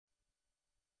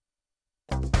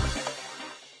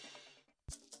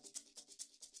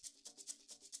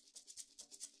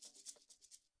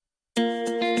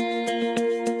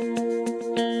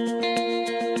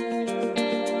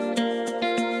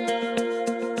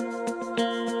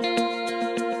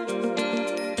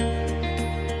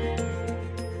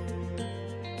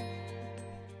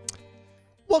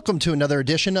Welcome to another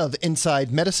edition of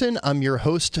Inside Medicine. I'm your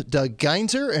host, Doug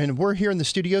Geinzer, and we're here in the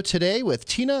studio today with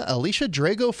Tina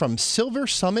Alicea-Drago from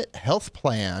SilverSummit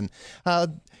Healthplan.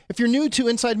 If you're new to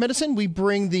Inside Medicine, we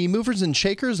bring the movers and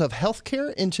shakers of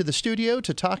healthcare into the studio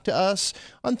to talk to us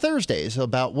on Thursdays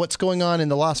about what's going on in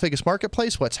the Las Vegas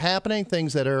marketplace, what's happening,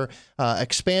 things that are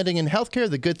expanding in healthcare,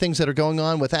 the good things that are going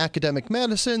on with academic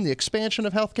medicine, the expansion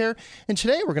of healthcare. And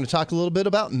today we're going to talk a little bit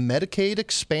about Medicaid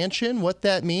expansion, what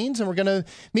that means, and we're going to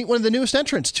meet one of the newest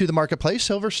entrants to the marketplace,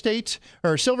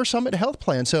 SilverSummit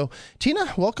Healthplan. So,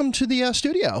 Tina, welcome to the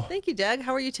studio. Thank you, Doug.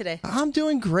 How are you today? I'm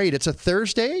doing great. It's a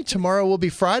Thursday. Tomorrow will be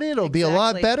Friday. It'll be a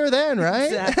lot better then, right?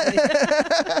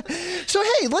 Exactly. So,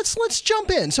 hey, let's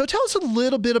jump in. So tell us a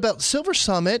little bit about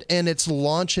SilverSummit and its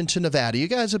launch into Nevada. You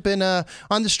guys have been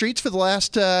on the streets for the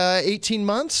last 18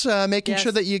 months, making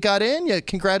sure that you got in.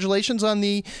 Congratulations on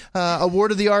the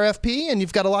award of the RFP, and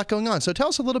you've got a lot going on. So tell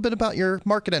us a little bit about your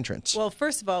market entrance. Well,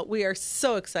 first of all, we are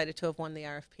so excited to have won the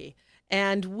RFP.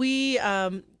 And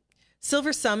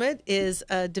SilverSummit is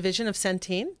a division of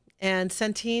Centene, and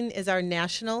Centene is our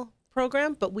national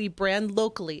program, but we brand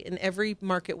locally in every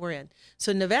market we're in.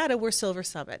 So Nevada, we're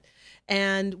SilverSummit.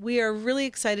 And we are really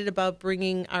excited about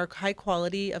bringing our high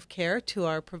quality of care to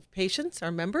our patients,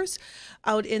 our members,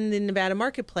 out in the Nevada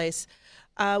marketplace.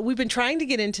 We've been trying to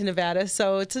get into Nevada,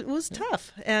 so it was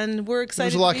tough, and we're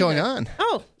excited. There's a lot going on.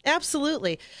 Oh,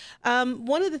 absolutely.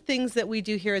 One of the things that we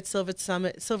do here at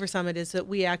SilverSummit is that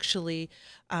we actually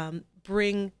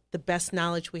bring the best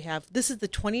knowledge we have. This is the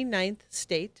 29th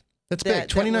state. That's big,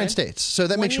 29 states. So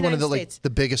that makes you one of the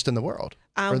biggest in the world.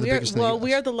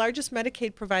 We are the largest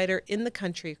Medicaid provider in the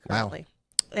country currently. Wow.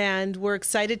 And we're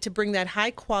excited to bring that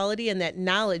high quality and that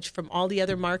knowledge from all the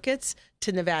other markets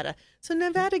to Nevada. So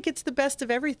Nevada gets the best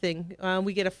of everything.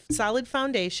 We get a solid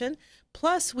foundation,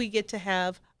 plus we get to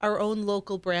have our own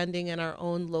local branding and our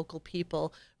own local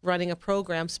people running a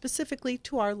program specifically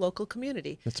to our local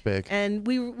community. That's big. And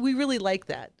we really like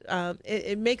that.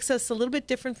 It makes us a little bit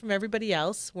different from everybody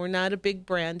else. We're not a big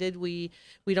branded. We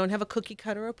don't have a cookie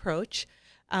cutter approach.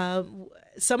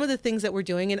 Some of the things that we're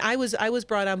doing, and I was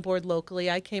brought on board locally.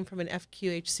 I came from an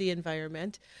FQHC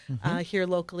environment here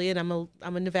locally, and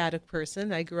I'm a Nevada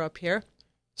person. I grew up here.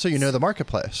 So you know the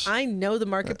marketplace. I know the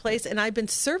marketplace, and I've been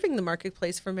serving the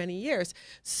marketplace for many years.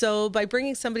 So by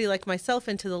bringing somebody like myself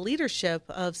into the leadership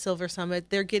of SilverSummit,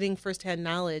 they're getting firsthand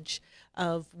knowledge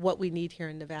of what we need here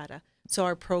in Nevada. So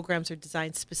our programs are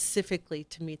designed specifically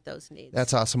to meet those needs.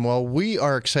 That's awesome. Well, we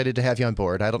are excited to have you on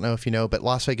board. I don't know if you know, but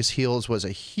Las Vegas Heals was a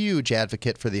huge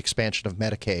advocate for the expansion of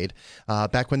Medicaid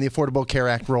back when the Affordable Care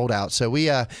Act rolled out. So we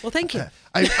well, thank you.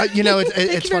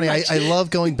 It's funny. I love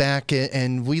going back,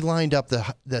 and we lined up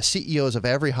the CEOs of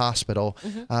every hospital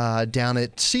down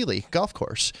at Sealy Golf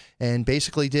Course, and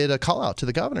basically did a call out to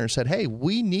the governor and said, "Hey,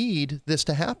 we need this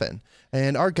to happen."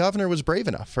 And our governor was brave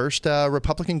enough, first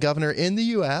Republican governor in the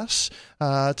U.S.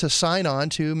 To sign on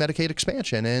to Medicaid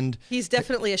expansion. And he's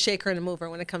definitely a shaker and a mover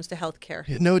when it comes to health care.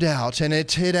 No doubt. And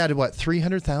it added,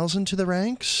 300,000 to the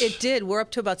ranks? It did. We're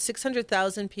up to about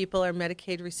 600,000 people are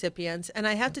Medicaid recipients. And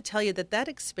I have to tell you that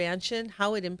expansion,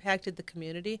 how it impacted the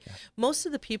community, most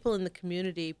of the people in the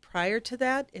community prior to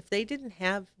that, if they didn't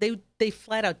have, they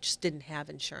flat out just didn't have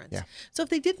insurance. Yeah. So if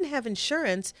they didn't have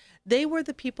insurance, they were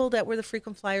the people that were the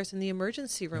frequent flyers in the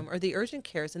emergency room or the urgent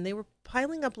cares, and they were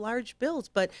piling up large bills.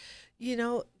 But,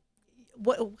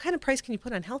 what kind of price can you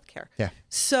put on health care? Yeah.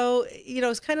 So,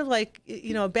 it's kind of like,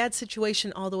 a bad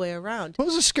situation all the way around. Well,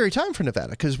 it was a scary time for Nevada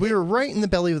because we were right in the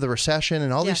belly of the recession,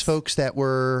 and all these folks that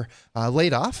were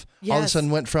laid off all of a sudden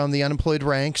went from the unemployed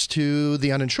ranks to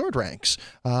the uninsured ranks.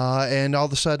 And all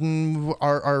of a sudden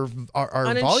our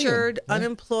uninsured, volume,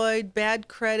 unemployed, bad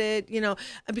credit,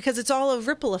 because it's all a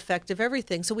ripple effect of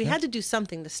everything. So we had to do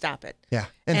something to stop it. Yeah.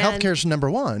 And healthcare's number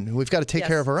one. We've got to take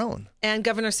care of our own. And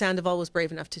Governor Sandoval was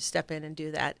brave enough to step in and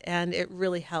do that, and it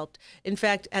really helped. In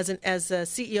fact, as a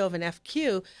CEO of an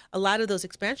FQ, a lot of those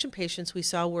expansion patients we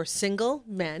saw were single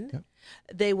men. Yep.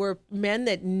 They were men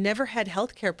that never had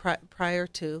health care prior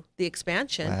to the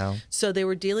expansion. Wow. So they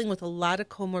were dealing with a lot of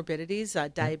comorbidities,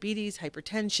 diabetes,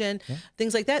 hypertension,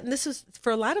 things like that. And this was,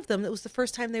 for a lot of them, it was the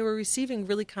first time they were receiving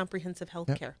really comprehensive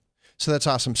health care. So that's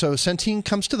awesome. So Centene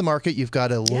comes to the market. You've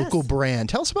got a local brand.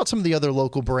 Tell us about some of the other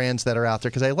local brands that are out there,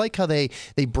 because I like how they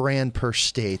brand per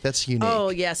state. That's unique. Oh,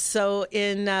 yes. So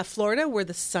in Florida, we're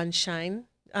the Sunshine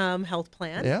Health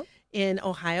Plan. Yeah. In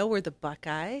Ohio, we're the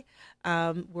Buckeye.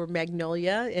 We're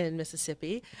Magnolia in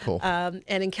Mississippi. Cool. And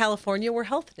in California, we're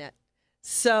HealthNet.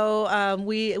 So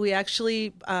we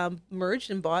actually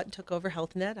merged and bought and took over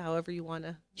HealthNet, however you want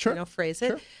to phrase it.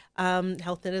 Sure.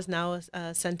 HealthNet is now a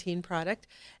Centene product,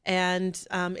 and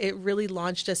it really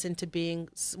launched us into being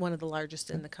one of the largest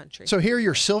in the country. So here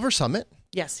you're SilverSummit.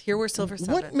 Yes, here we're SilverSummit.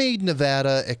 What made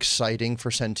Nevada exciting for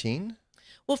Centene?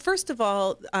 Well, first of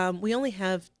all, we only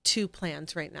have 2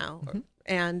 plans right now.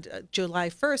 And July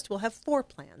 1st, we'll have 4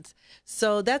 plans.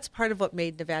 So that's part of what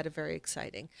made Nevada very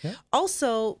exciting. Yeah.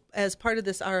 Also, as part of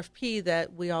this RFP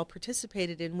that we all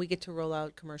participated in, we get to roll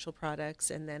out commercial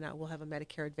products, and then we'll have a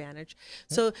Medicare Advantage.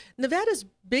 Yeah. So Nevada's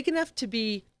big enough to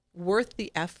be worth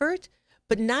the effort,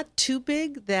 but not too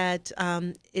big that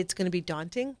it's going to be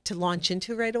daunting to launch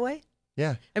into right away.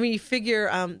 Yeah. I mean, you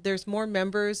figure there's more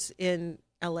members in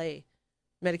LA,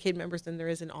 Medicaid members, than there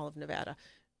is in all of Nevada.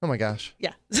 Oh my gosh.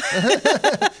 Yeah.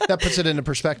 That puts it into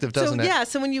perspective, doesn't it? Yeah.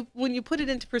 So when you put it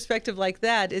into perspective like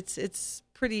that, it's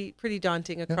pretty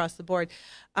daunting across the board.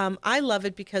 I love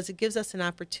it because it gives us an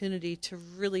opportunity to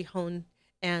really hone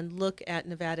and look at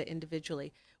Nevada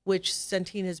individually, which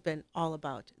Centene has been all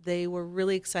about. They were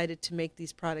really excited to make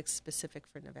these products specific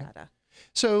for Nevada.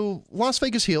 So Las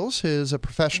Vegas Heals is a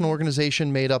professional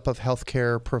organization made up of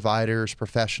healthcare providers,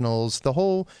 professionals, the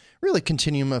whole really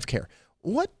continuum of care.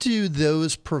 What do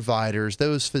those providers,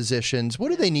 those physicians, what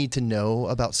do they need to know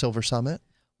about SilverSummit?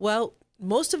 Well,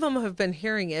 most of them have been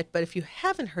hearing it, but if you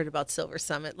haven't heard about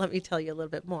SilverSummit, let me tell you a little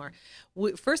bit more.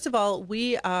 First of all,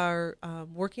 we are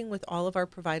working with all of our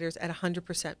providers at 100%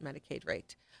 Medicaid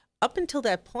rate. Up until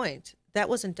that point, that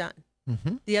wasn't done.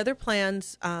 Mm-hmm. The other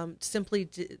plans simply,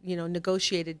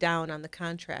 negotiated down on the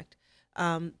contract.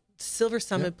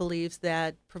 SilverSummit believes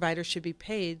that providers should be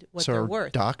paid what they're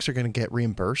worth. Docs are going to get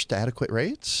reimbursed adequate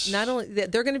rates? Not only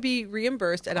that, they're going to be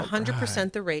reimbursed at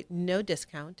 100% the rate, no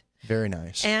discount. Very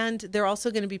nice. And they're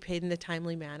also going to be paid in a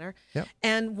timely manner. Yep.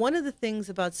 And one of the things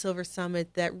about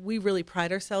SilverSummit that we really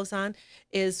pride ourselves on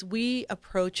is we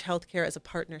approach healthcare as a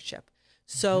partnership.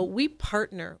 So we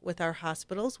partner with our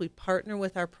hospitals, we partner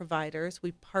with our providers,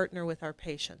 we partner with our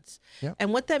patients. Yep.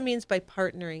 And what that means by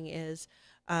partnering is,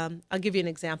 I'll give you an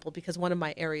example because one of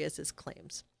my areas is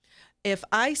claims. If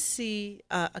I see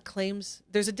a claims,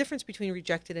 there's a difference between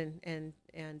rejected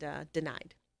and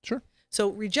denied. Sure. So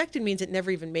rejected means it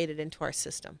never even made it into our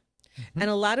system. Mm-hmm. And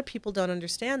a lot of people don't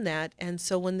understand that. And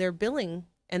so when they're billing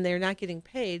and they're not getting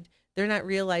paid, they're not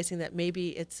realizing that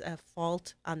maybe it's a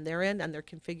fault on their end, on their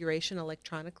configuration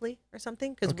electronically or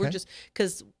something, because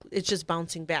it's just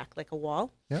bouncing back like a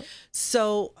wall. Yep.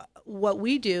 So what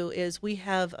we do is we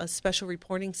have a special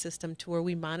reporting system to where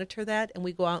we monitor that, and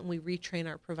we go out and we retrain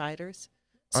our providers.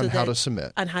 On how to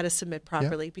submit. On how to submit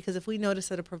properly. Yep. Because if we notice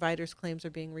that a provider's claims are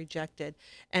being rejected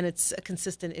and it's a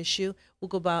consistent issue, we'll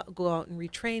go out and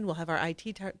retrain. We'll have our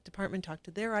IT department talk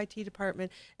to their IT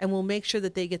department, and we'll make sure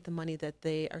that they get the money that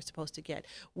they are supposed to get.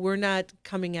 We're not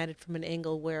coming at it from an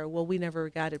angle where, well, we never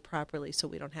got it properly, so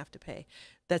we don't have to pay.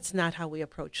 That's not how we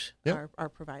approach our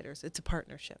providers. It's a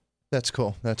partnership. That's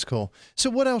cool. That's cool. So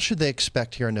what else should they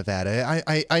expect here in Nevada?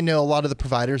 I know a lot of the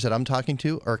providers that I'm talking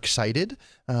to are excited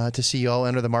to see you all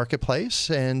enter the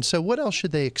marketplace. And so what else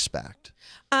should they expect?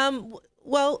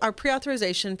 Well, our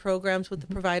pre-authorization programs with the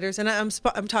providers, and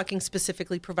I'm talking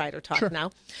specifically provider talk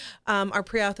now. Our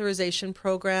pre-authorization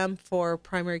program for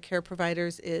primary care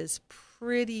providers is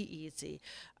pretty easy.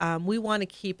 We want to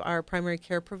keep our primary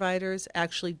care providers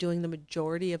actually doing the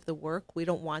majority of the work. We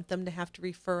don't want them to have to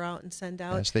refer out and send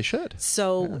out. Yes, they should.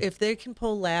 So if they can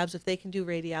pull labs, if they can do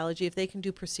radiology, if they can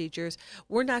do procedures,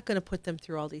 we're not going to put them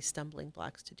through all these stumbling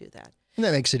blocks to do that. And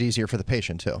that makes it easier for the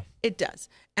patient, too. It does.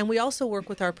 And we also work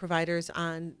with our providers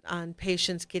on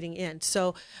patients getting in.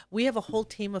 So we have a whole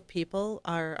team of people,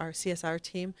 our CSR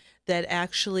team, that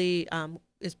actually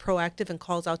is proactive and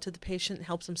calls out to the patient,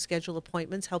 helps them schedule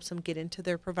appointments, helps them get into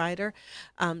their provider.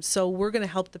 So we're going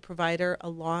to help the provider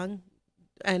along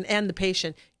and the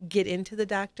patient get into the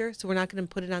doctor. So we're not going to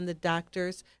put it on the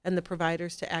doctors and the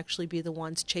providers to actually be the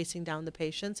ones chasing down the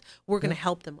patients. We're going to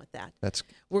help them with that. That's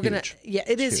huge.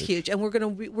 It is huge. And we're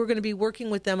going to be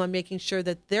working with them on making sure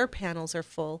that their panels are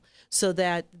full so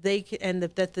that they can, and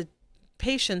that the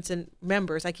patients and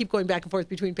members, I keep going back and forth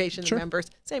between patients and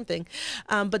members, same thing,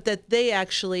 but that they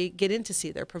actually get in to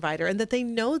see their provider and that they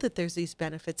know that there's these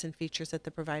benefits and features that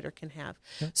the provider can have.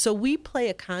 So we play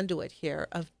a conduit here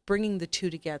of bringing the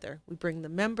two together. We bring the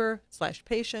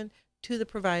member/patient to the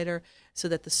provider so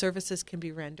that the services can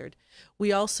be rendered.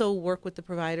 We also work with the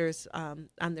providers on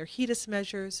their HEDIS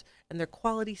measures and their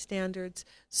quality standards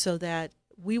so that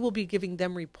we will be giving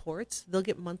them reports. They'll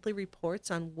get monthly reports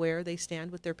on where they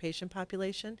stand with their patient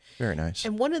population. Very nice.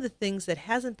 And one of the things that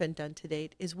hasn't been done to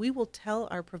date is we will tell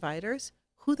our providers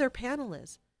who their panel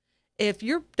is. If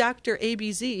you're Dr.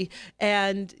 ABZ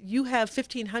and you have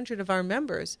 1,500 of our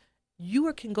members,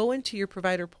 you can go into your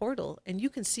provider portal and you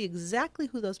can see exactly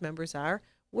who those members are,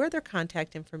 where their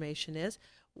contact information is,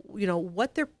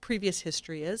 what their previous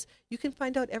history is. You can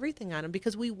find out everything on them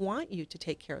because we want you to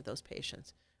take care of those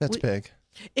patients. That's big.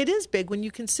 It is big when you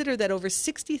consider that over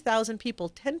 60,000 people,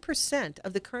 10%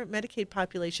 of the current Medicaid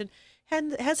population,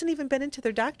 hasn't even been into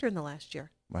their doctor in the last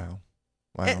year. Wow.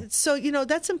 And so,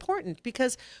 that's important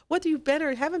because whether you've been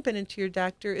or haven't been into your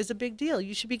doctor is a big deal.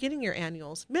 You should be getting your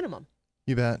annuals minimum.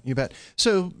 You bet.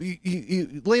 So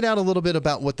you laid out a little bit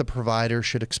about what the provider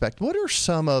should expect. What are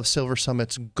some of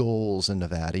SilverSummit's goals in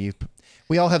Nevada?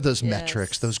 We all have those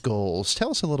metrics, those goals.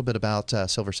 Tell us a little bit about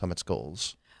SilverSummit's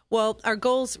goals. Well, our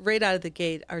goals right out of the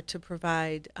gate are to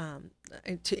provide,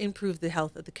 to improve the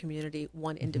health of the community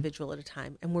one individual at a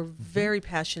time. And we're very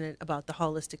passionate about the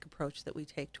holistic approach that we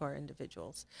take to our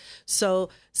individuals. So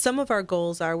some of our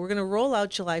goals are we're going to roll out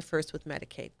July 1st with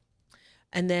Medicaid.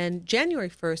 And then January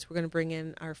 1st, we're going to bring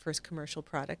in our first commercial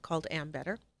product called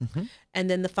Ambetter. And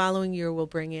then the following year, we'll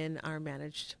bring in our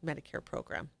managed Medicare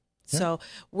program. Yeah. So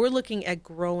we're looking at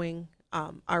growing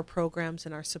our programs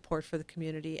and our support for the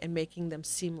community and making them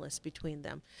seamless between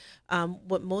them.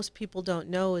 What most people don't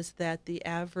know is that the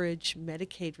average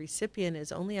Medicaid recipient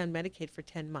is only on Medicaid for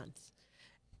 10 months.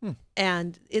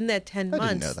 And in that 10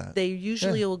 months, they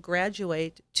usually will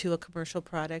graduate to a commercial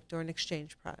product or an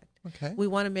exchange product. Okay. We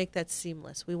want to make that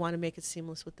seamless. We want to make it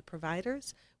seamless with the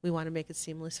providers. We want to make it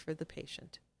seamless for the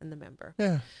patient and the member.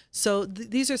 Yeah. So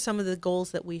these are some of the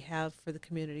goals that we have for the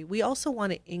community. We also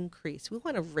want to increase. We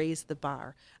want to raise the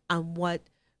bar on what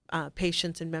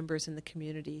patients and members in the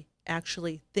community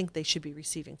actually think they should be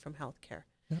receiving from healthcare.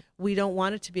 Yep. We don't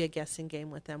want it to be a guessing game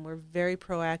with them. We're very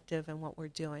proactive in what we're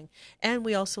doing. And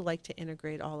we also like to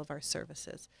integrate all of our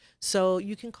services. So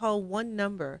you can call one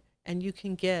number and you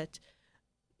can get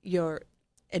your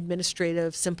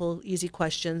administrative, simple, easy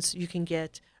questions. You can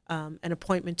get an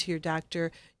appointment to your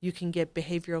doctor. You can get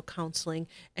behavioral counseling,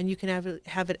 and you can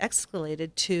have it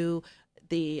escalated to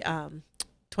the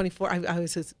 24. I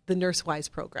was the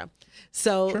NurseWise program.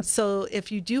 So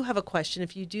if you do have a question,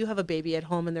 if you do have a baby at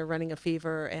home and they're running a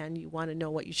fever and you want to know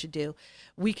what you should do,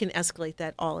 we can escalate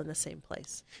that all in the same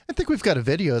place. I think we've got a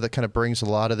video that kind of brings a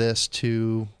lot of this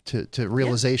to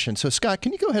realization. Yeah. So Scott,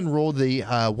 can you go ahead and roll the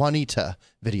Juanita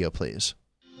video, please?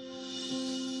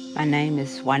 My name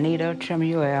is Juanita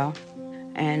Tremuel,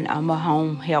 and I'm a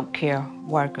home health care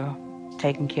worker,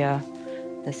 taking care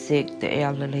of the sick, the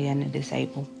elderly, and the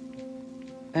disabled.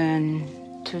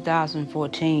 In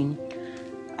 2014,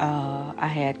 I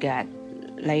had got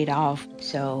laid off,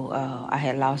 so I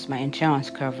had lost my insurance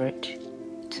coverage.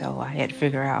 So I had to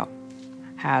figure out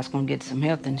how I was going to get some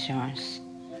health insurance.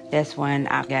 That's when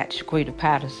I got Shaquita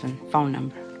Patterson's phone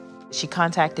number. She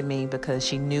contacted me because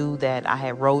she knew that I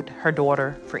had wrote her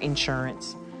daughter for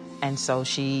insurance, and so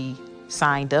she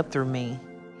signed up through me.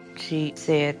 She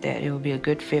said that it would be a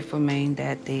good fit for me,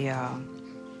 that the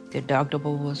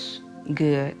deductible was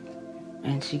good,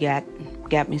 and she got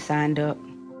me signed up.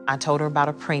 I told her about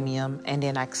a premium, and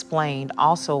then I explained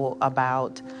also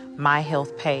about My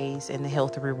Health Pays and the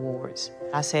health rewards.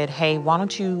 I said, hey, why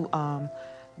don't you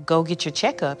go get your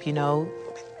checkup?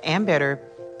 Ambetter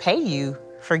pay you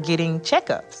for getting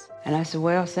checkups. And I said,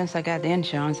 well, since I got the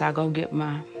insurance, I'll go get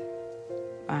my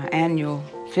annual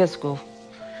physical.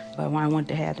 But when I went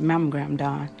to have the mammogram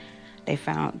done, they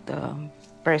found the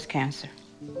breast cancer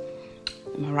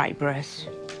in my right breast.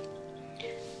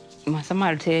 When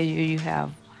somebody tells you have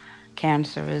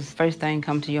cancer, the first thing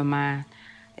comes to your mind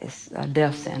is a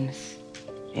death sentence.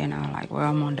 Like, well,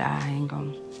 I'm gonna die. I ain't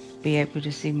gonna be able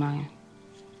to see my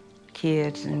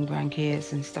kids and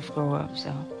grandkids and stuff grow up,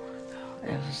 so it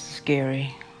was a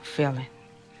scary feeling.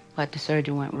 But the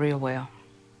surgery went real well.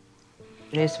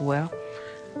 We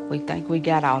think we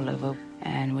got all of it,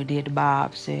 and we did the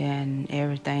biopsy and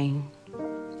everything,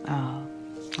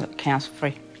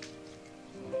 cancer-free.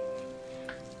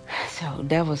 So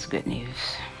that was good news.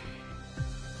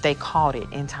 They caught it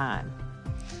in time.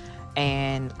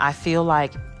 And I feel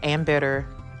like Ambetter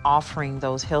offering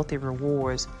those healthy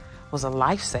rewards was a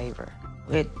lifesaver.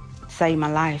 It saved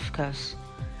my life because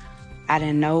I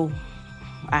didn't know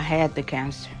I had the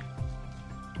cancer.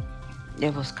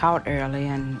 It was caught early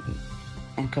and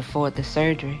could afford the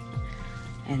surgery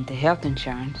and the health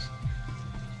insurance.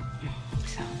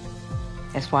 So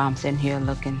that's why I'm sitting here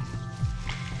looking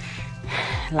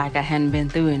like I hadn't been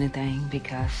through anything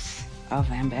because of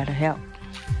Ambetter Health.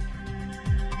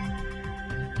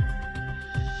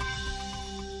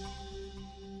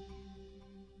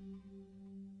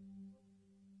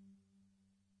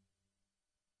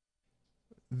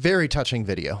 Very touching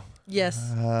video.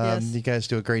 Yes. Yes. You guys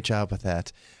do a great job with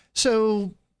that.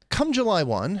 So come July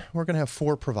 1, we're going to have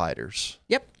 4 providers.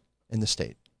 Yep. In the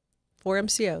state. 4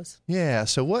 MCOs. Yeah.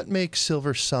 So what makes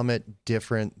SilverSummit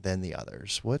different than the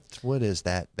others? What is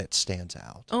that stands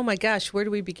out? Oh my gosh, where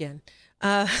do we begin?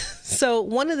 So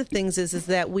one of the things is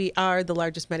that we are the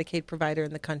largest Medicaid provider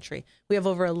in the country. We have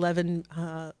over 11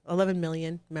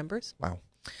 million members. Wow.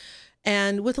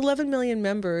 And with 11 million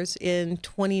members in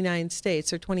 29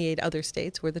 states or 28 other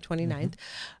states, we're the 29th,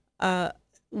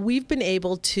 we've been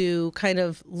able to kind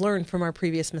of learn from our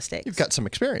previous mistakes. You've got some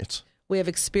experience. We have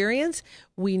experience.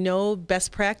 We know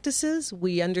best practices.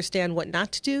 We understand what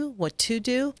not to do, what to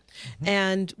do.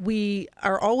 And we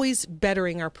are always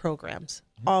bettering our programs.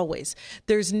 Always.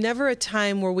 There's never a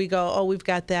time where we go, oh, we've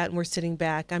got that and we're sitting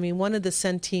back. I mean, one of the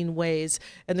Centene ways,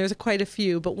 and there's quite a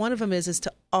few, but one of them is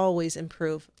to always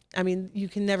improve. I mean, you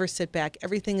can never sit back.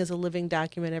 Everything is a living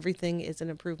document. Everything is an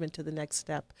improvement to the next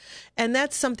step. And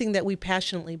that's something that we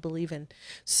passionately believe in.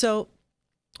 So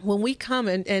when we come,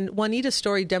 and Juanita's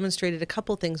story demonstrated a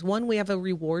couple things. One, we have a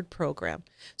reward program.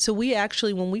 So we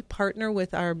actually, when we partner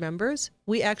with our members,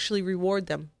 we actually reward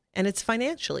them. And it's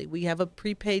financially. We have a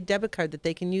prepaid debit card that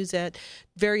they can use at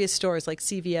various stores like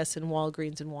CVS and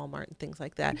Walgreens and Walmart and things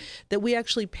like that. That we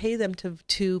actually pay them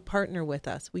to partner with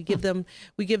us. We give them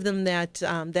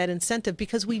that incentive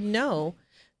because we know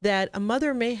that a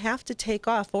mother may have to take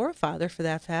off, or a father for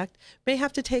that fact, may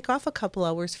have to take off a couple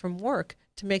hours from work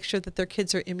to make sure that their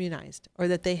kids are immunized or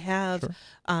that they have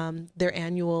their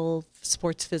annual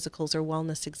sports physicals or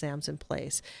wellness exams in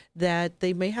place, that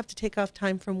they may have to take off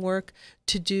time from work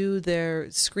to do their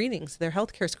screenings, their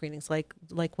healthcare screenings, like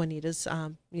Juanita's,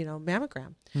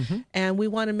 mammogram. And we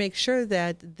want to make sure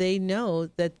that they know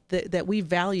that we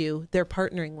value their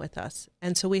partnering with us.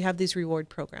 And so we have these reward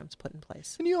programs put in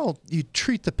place. And you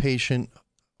treat the patient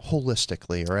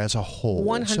holistically or as a whole.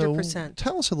 100%. So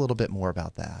tell us a little bit more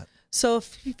about that. So a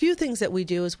few things that we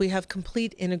do is we have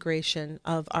complete integration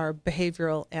of our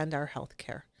behavioral and our health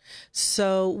care.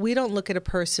 So we don't look at a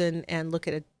person and look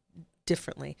at it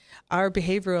differently. Our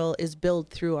behavioral is billed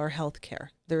through our health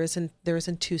care. There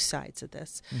isn't two sides of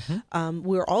this.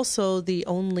 We're also the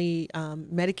only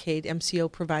Medicaid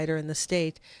MCO provider in the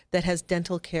state that has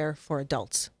dental care for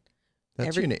adults.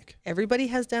 That's unique. Everybody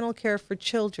has dental care for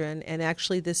children, and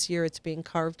actually this year it's being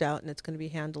carved out and it's going to be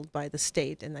handled by the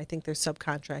state, and I think they're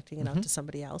subcontracting it out to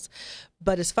somebody else.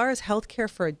 But as far as health care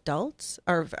for adults,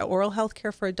 or oral health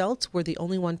care for adults, we're the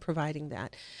only one providing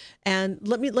that. And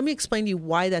let me explain to you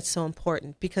why that's so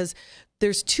important, because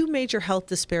there's 2 major health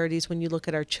disparities when you look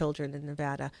at our children in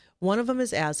Nevada. One of them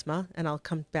is asthma, and I'll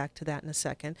come back to that in a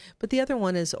second, but the other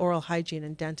one is oral hygiene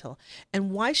and dental.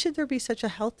 And why should there be such a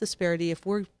health disparity if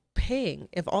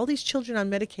all these children on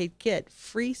Medicaid get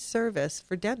free service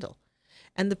for dental?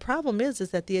 And the problem is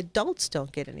that the adults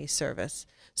don't get any service.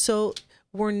 So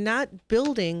we're not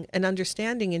building an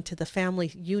understanding into the family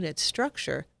unit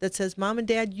structure that says, Mom and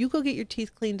Dad, you go get your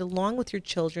teeth cleaned along with your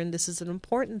children. This is an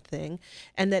important thing.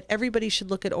 And that everybody should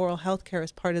look at oral health care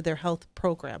as part of their health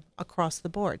program across the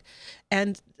board.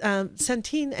 And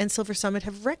Centene and SilverSummit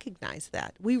have recognized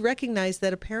that. We recognize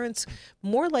that a parent's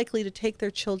more likely to take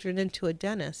their children into a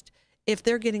dentist if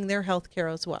they're getting their health care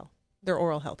as well, their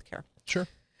oral health care. Sure.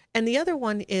 And the other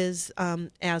one is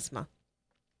asthma.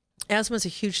 Asthma is a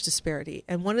huge disparity,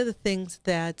 and one of the things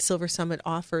that SilverSummit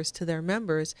offers to their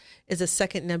members is a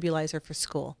second nebulizer for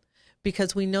school,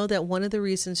 because we know that one of the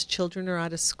reasons children are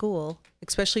out of school,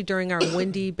 especially during our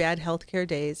windy, bad healthcare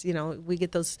days, we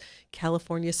get those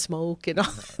California smoke and all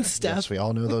that stuff. Yes, we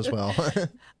all know those well.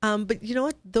 But you know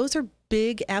what? Those are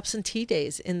big absentee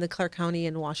days in the Clark County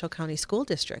and Washoe County school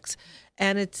districts.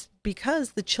 And it's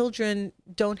because the children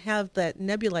don't have that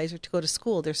nebulizer to go to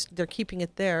school. They're keeping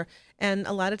it there, and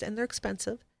and they're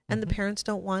expensive, and the parents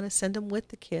don't want to send them with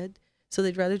the kid, so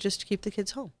they'd rather just keep the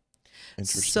kids home.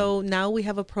 So now we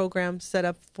have a program set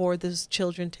up for those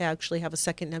children to actually have a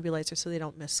second nebulizer so they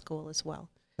don't miss school as well.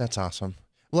 That's awesome.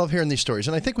 Love hearing these stories.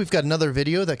 And I think we've got another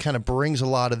video that kind of brings a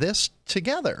lot of this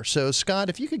together. So, Scott,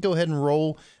 if you could go ahead and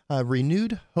roll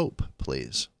Renewed Hope,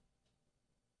 please.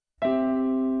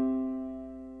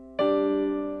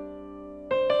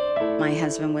 My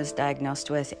husband was diagnosed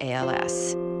with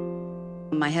ALS.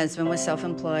 My husband was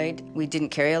self-employed. We didn't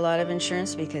carry a lot of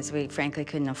insurance because we frankly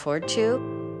couldn't afford to.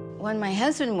 When my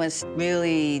husband was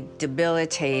really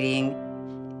debilitating,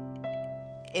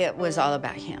 it was all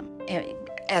about him,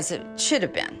 as it should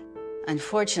have been.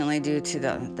 Unfortunately, due to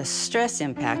the stress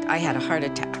impact, I had a heart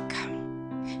attack.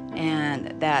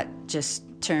 And that just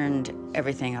turned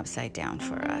everything upside down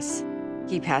for us.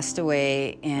 He passed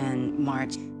away in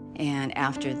March. And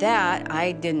after that,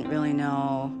 I didn't really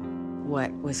know what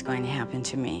was going to happen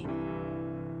to me.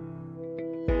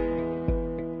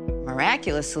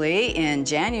 Miraculously, in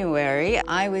January,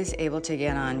 I was able to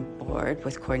get on board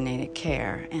with coordinated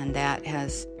care, and that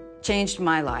has changed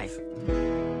my life.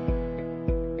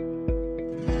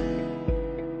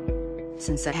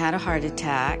 Since I had a heart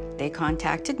attack, they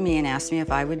contacted me and asked me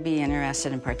if I would be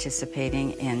interested in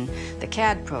participating in the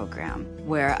CAD program,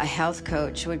 where a health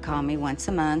coach would call me once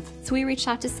a month. So we reached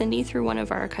out to Cindy through one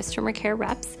of our customer care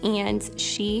reps, and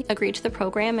she agreed to the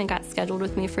program and got scheduled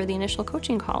with me for the initial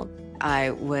coaching call.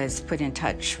 I was put in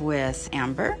touch with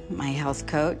Amber, my health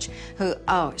coach, who,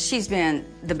 she's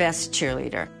been the best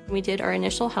cheerleader. We did our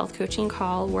initial health coaching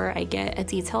call where I get a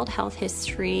detailed health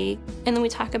history, and then we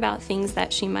talk about things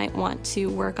that she might want to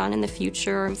work on in the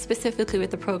future, specifically with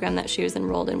the program that she was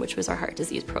enrolled in, which was our heart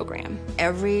disease program.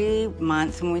 Every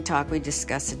month when we talk, we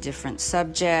discuss a different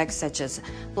subject, such as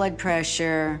blood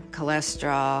pressure,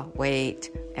 cholesterol, weight,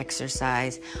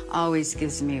 exercise. Always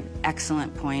gives me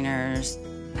excellent pointers.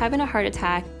 Having a heart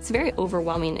attack, it's a very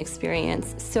overwhelming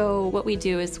experience. So what we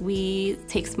do is we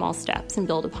take small steps and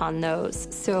build upon those.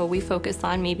 So we focus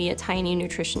on maybe a tiny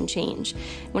nutrition change.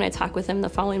 When I talk with them the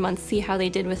following month, see how they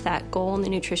did with that goal and the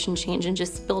nutrition change and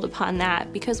just build upon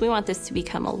that, because we want this to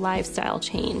become a lifestyle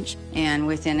change. And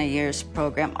within a year's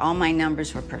program, all my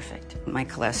numbers were perfect. My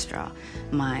cholesterol,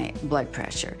 my blood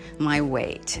pressure, my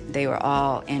weight, they were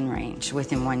all in range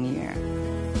within 1 year.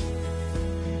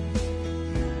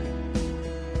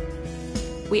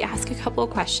 We asked a couple of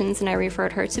questions, and I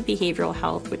referred her to behavioral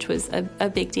health, which was a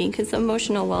big deal because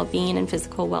emotional well-being and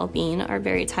physical well-being are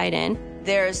very tied in.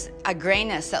 There's a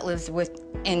grayness that lives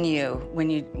within you when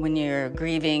you're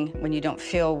grieving, when you don't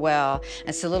feel well.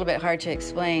 It's a little bit hard to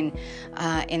explain.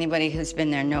 Anybody who's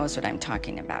been there knows what I'm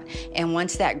talking about. And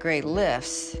once that gray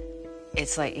lifts,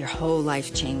 it's like your whole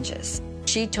life changes.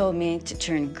 She told me to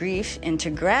turn grief into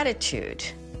gratitude.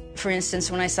 For instance,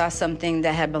 when I saw something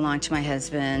that had belonged to my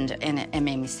husband and it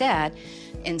made me sad,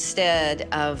 instead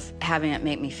of having it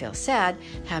make me feel sad,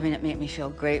 having it make me feel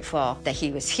grateful that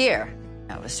he was here.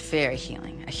 That was very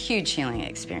healing, a huge healing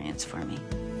experience for me.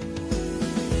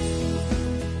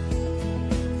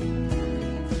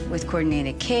 With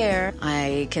coordinated care,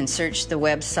 I can search the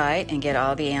website and get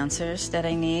all the answers that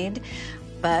I need,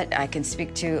 but I can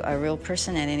speak to a real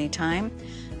person at any time.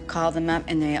 Call them up,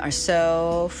 and they are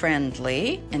so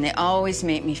friendly, and they always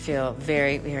make me feel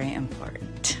very, very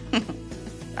important.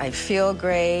 I feel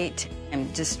great.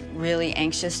 I'm just really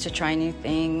anxious to try new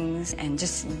things and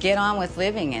just get on with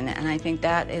living, and I think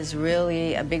that is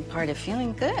really a big part of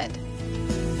feeling good.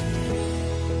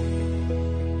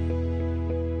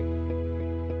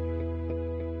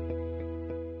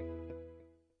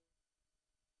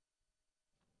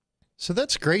 So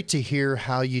that's great to hear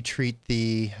how you treat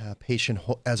the patient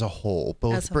as a whole,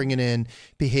 both bringing in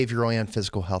behavioral and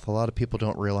physical health. A lot of people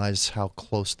don't realize how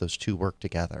close those two work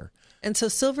together. And so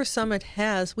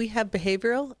SilverSummit we have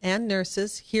behavioral and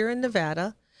nurses here in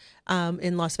Nevada,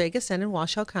 in Las Vegas and in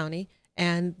Washoe County,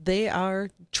 and they are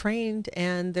trained,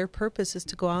 and their purpose is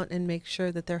to go out and make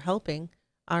sure that they're helping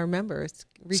our members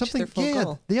reach their full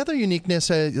goal. The other uniqueness,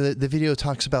 the video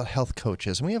talks about health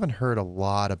coaches, and we haven't heard a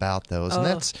lot about those. And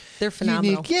that's they're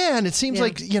phenomenal. Unique. Yeah, and it seems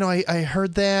like, I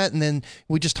heard that, and then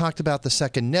we just talked about the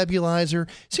second nebulizer.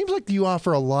 It seems like you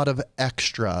offer a lot of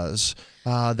extras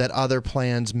that other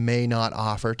plans may not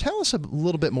offer. Tell us a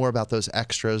little bit more about those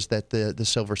extras that the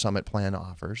SilverSummit plan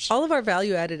offers. All of our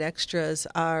value-added extras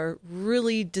are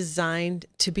really designed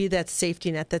to be that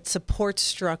safety net, that support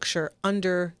structure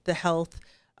under the health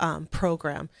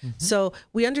program. Mm-hmm. So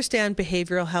we understand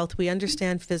behavioral health, we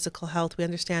understand physical health, we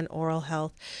understand oral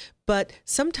health, but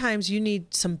sometimes you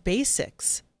need some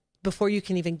basics before you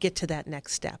can even get to that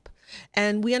next step.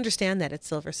 And we understand that at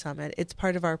SilverSummit. It's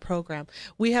part of our program.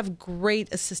 We have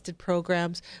great assisted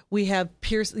programs. We have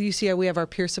we have our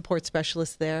peer support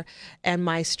specialists there and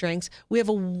My Strengths. We have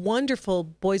a wonderful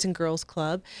Boys and Girls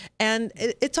Club. And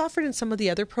it's offered in some of the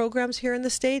other programs here in the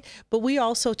state, but we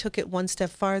also took it one step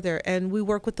farther, and we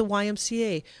work with the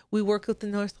YMCA. We work with the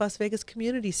North Las Vegas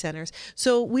Community Centers.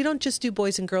 So we don't just do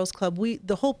Boys and Girls Club.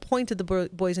 The whole point of the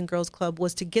Boys and Girls Club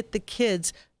was to get the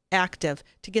kids active,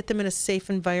 to get them in a safe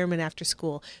environment after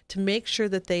school, to make sure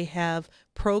that they have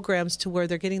programs to where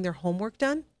they're getting their homework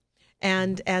done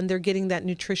and they're getting that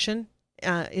nutrition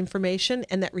information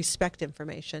and that respect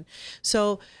information.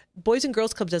 So Boys and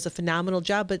Girls Club does a phenomenal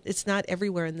job, but it's not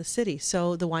everywhere in the city.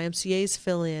 So the YMCAs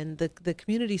fill in, the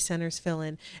community centers fill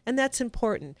in, and that's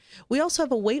important. We also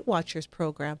have a Weight Watchers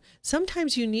program.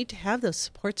 Sometimes you need to have those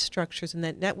support structures in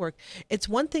that network. It's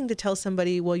one thing to tell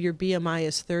somebody, well, your BMI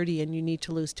is 30 and you need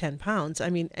to lose 10 pounds. I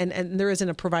mean, and there isn't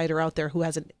a provider out there who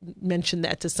hasn't mentioned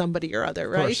that to somebody or other,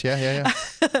 right? Of course, yeah.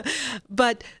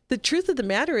 But the truth of the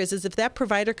matter is if that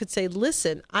provider could say,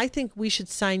 listen, I think we should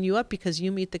sign you up because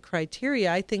you meet the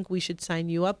criteria. I think we should sign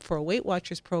you up for a Weight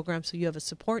Watchers program so you have a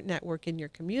support network in your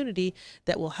community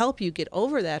that will help you get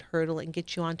over that hurdle and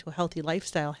get you onto a healthy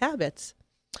lifestyle habits.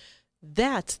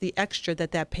 That's the extra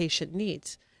that patient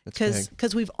needs.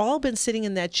 Because we've all been sitting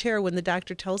in that chair when the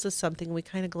doctor tells us something and we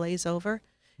kind of glaze over.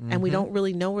 And we don't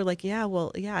really know. We're like, yeah,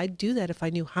 I'd do that if I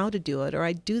knew how to do it, or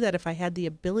I'd do that if I had the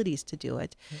abilities to do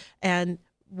it. And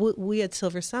we at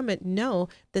SilverSummit know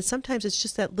that sometimes it's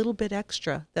just that little bit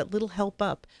extra, that little help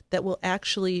up that will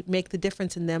actually make the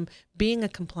difference in them being a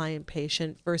compliant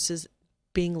patient versus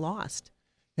being lost.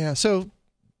 Yeah, so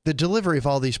the delivery of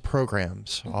all these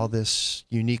programs, all this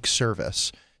unique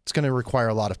service, it's going to require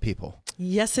a lot of people.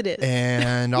 Yes, it is.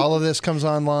 And all of this comes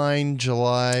online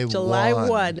July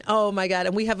 1. Oh, my God.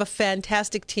 And we have a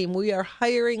fantastic team. We are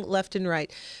hiring left and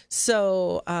right.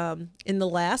 So in the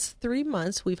last 3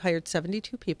 months, we've hired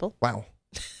 72 people. Wow.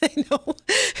 I know.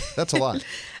 That's a lot.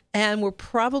 And we're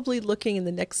probably looking in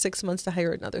the next 6 months to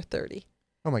hire another 30.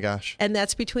 Oh, my gosh. And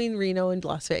that's between Reno and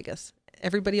Las Vegas.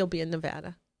 Everybody will be in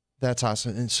Nevada. That's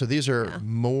awesome. And so these are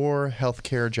more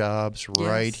healthcare jobs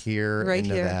right here in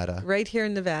Nevada. Right here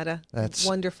in Nevada. That's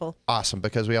wonderful. Awesome,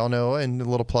 because we all know, and a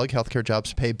little plug, healthcare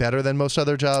jobs pay better than most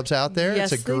other jobs out there.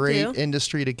 Yes, it's a great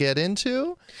industry to get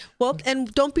into. Well,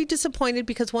 and don't be disappointed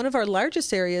because one of our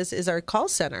largest areas is our call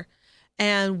center.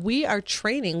 And we are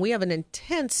training. We have an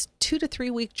intense 2 to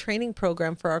 3 week training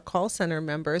program for our call center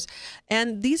members.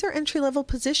 And these are entry-level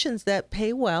positions that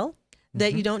pay well.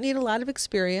 That you don't need a lot of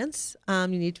experience. You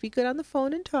need to be good on the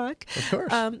phone and talk. Of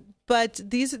course. But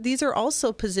these are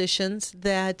also positions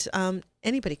that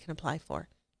anybody can apply for.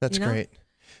 That's great.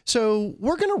 So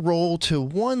we're going to roll to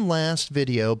one last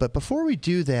video. But before we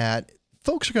do that,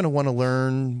 folks are going to want to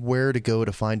learn where to go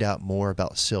to find out more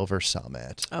about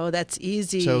SilverSummit. Oh, that's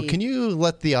easy. So can you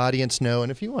let the audience know?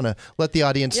 And if you want to let the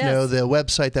audience know the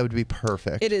website, that would be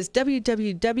perfect. It is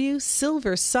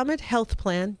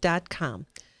www.SilverSummitHealthplan.com.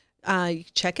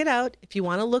 Check it out. If you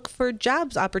want to look for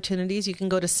jobs opportunities, you can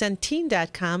go to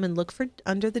Centene.com and look for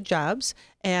under the jobs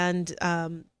and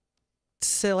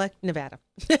select Nevada.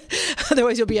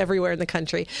 Otherwise, you'll be everywhere in the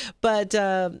country. But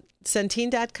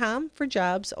Centene.com for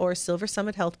jobs or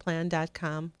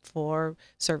SilverSummitHealthplan.com for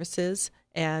services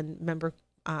and member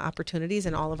opportunities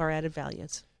and all of our added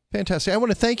values. Fantastic. I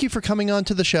want to thank you for coming on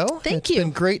to the show. Thank you. It's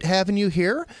been great having you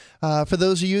here. For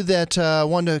those of you that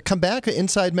want to come back,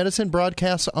 Inside Medicine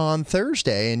broadcasts on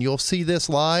Thursday, and you'll see this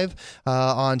live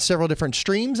on several different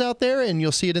streams out there, and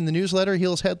you'll see it in the newsletter,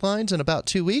 Heels Headlines, in about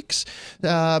 2 weeks.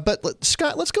 But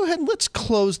Scott, let's go ahead and let's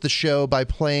close the show by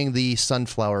playing the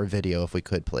sunflower video, if we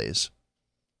could, please.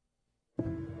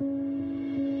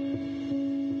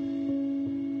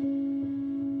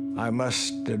 I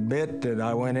must admit that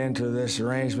I went into this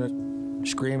arrangement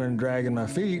screaming and dragging my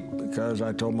feet because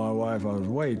I told my wife I was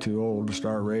way too old to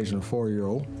start raising a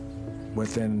 4-year-old.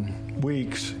 Within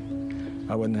weeks,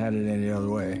 I wouldn't have had it any other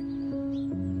way.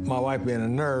 My wife being a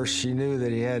nurse, she knew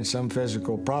that he had some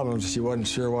physical problems. She wasn't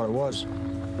sure what it was.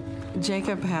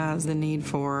 Jacob has the need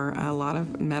for a lot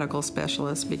of medical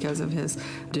specialists because of his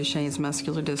Duchenne's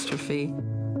muscular dystrophy.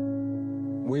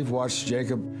 We've watched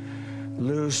Jacob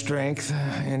lose strength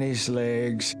in his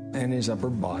legs and his upper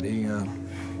body.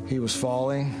 He was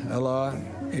falling a lot.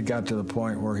 It got to the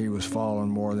point where he was falling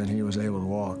more than he was able to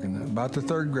walk. And about the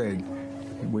 3rd grade,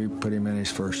 we put him in his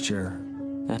first chair.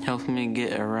 That helps me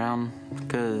get around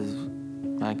because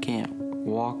I can't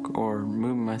walk or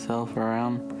move myself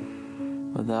around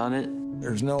without it.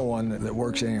 There's no one that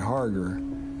works any harder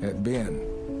at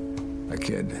being a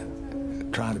kid,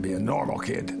 trying to be a normal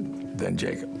kid, than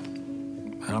Jacob.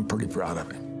 I'm pretty proud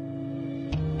of him.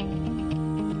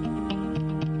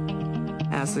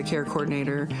 As the care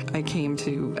coordinator, I came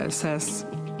to assess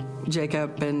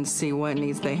Jacob and see what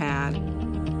needs they had.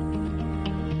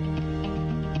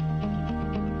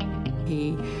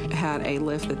 He had a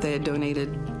lift that they had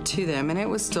donated to them, and it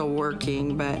was still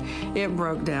working, but it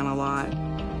broke down a lot.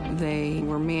 They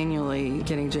were manually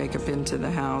getting Jacob into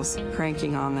the house,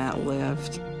 cranking on that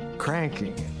lift.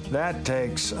 Cranking. That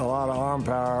takes a lot of arm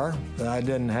power that I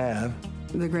didn't have.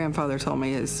 The grandfather told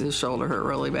me his shoulder hurt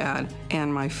really bad,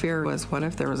 and my fear was, what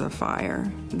if there was a fire?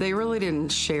 They really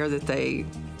didn't share that they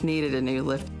needed a new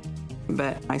lift.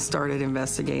 But I started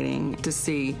investigating to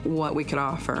see what we could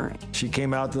offer. She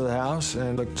came out to the house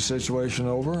and looked the situation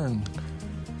over and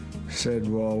said,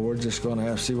 well, we're just going to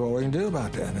have to see what we can do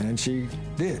about that. And she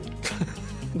did.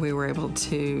 We were able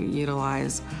to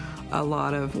utilize a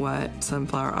lot of what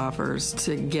Sunflower offers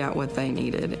to get what they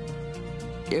needed.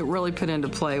 It really put into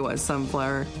play what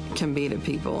Sunflower can be to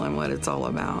people and what it's all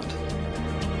about.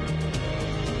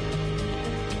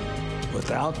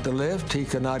 Without the lift, he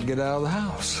could not get out of the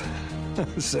house.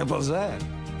 Simple as that.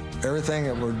 Everything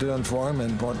that we're doing for him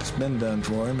and what's been done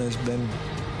for him that's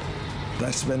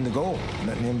been the goal,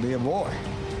 letting him be a boy.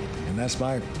 And that's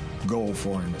my goal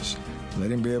for him, is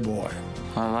let him be a boy.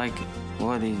 I like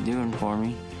what he's doing for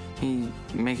me. He's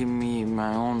making me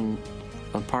my own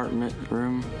apartment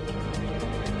room.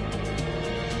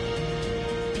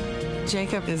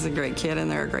 Jacob is a great kid, and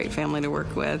they're a great family to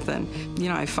work with. And,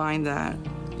 I find that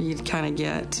you kind of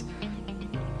get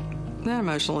that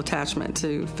emotional attachment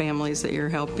to families that you're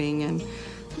helping and,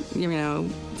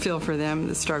 feel for them,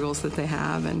 the struggles that they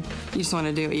have. And you just want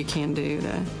to do what you can do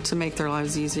to make their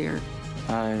lives easier.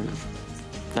 I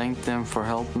thank them for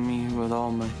helping me with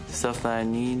all my stuff that I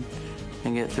need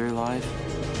and get through life.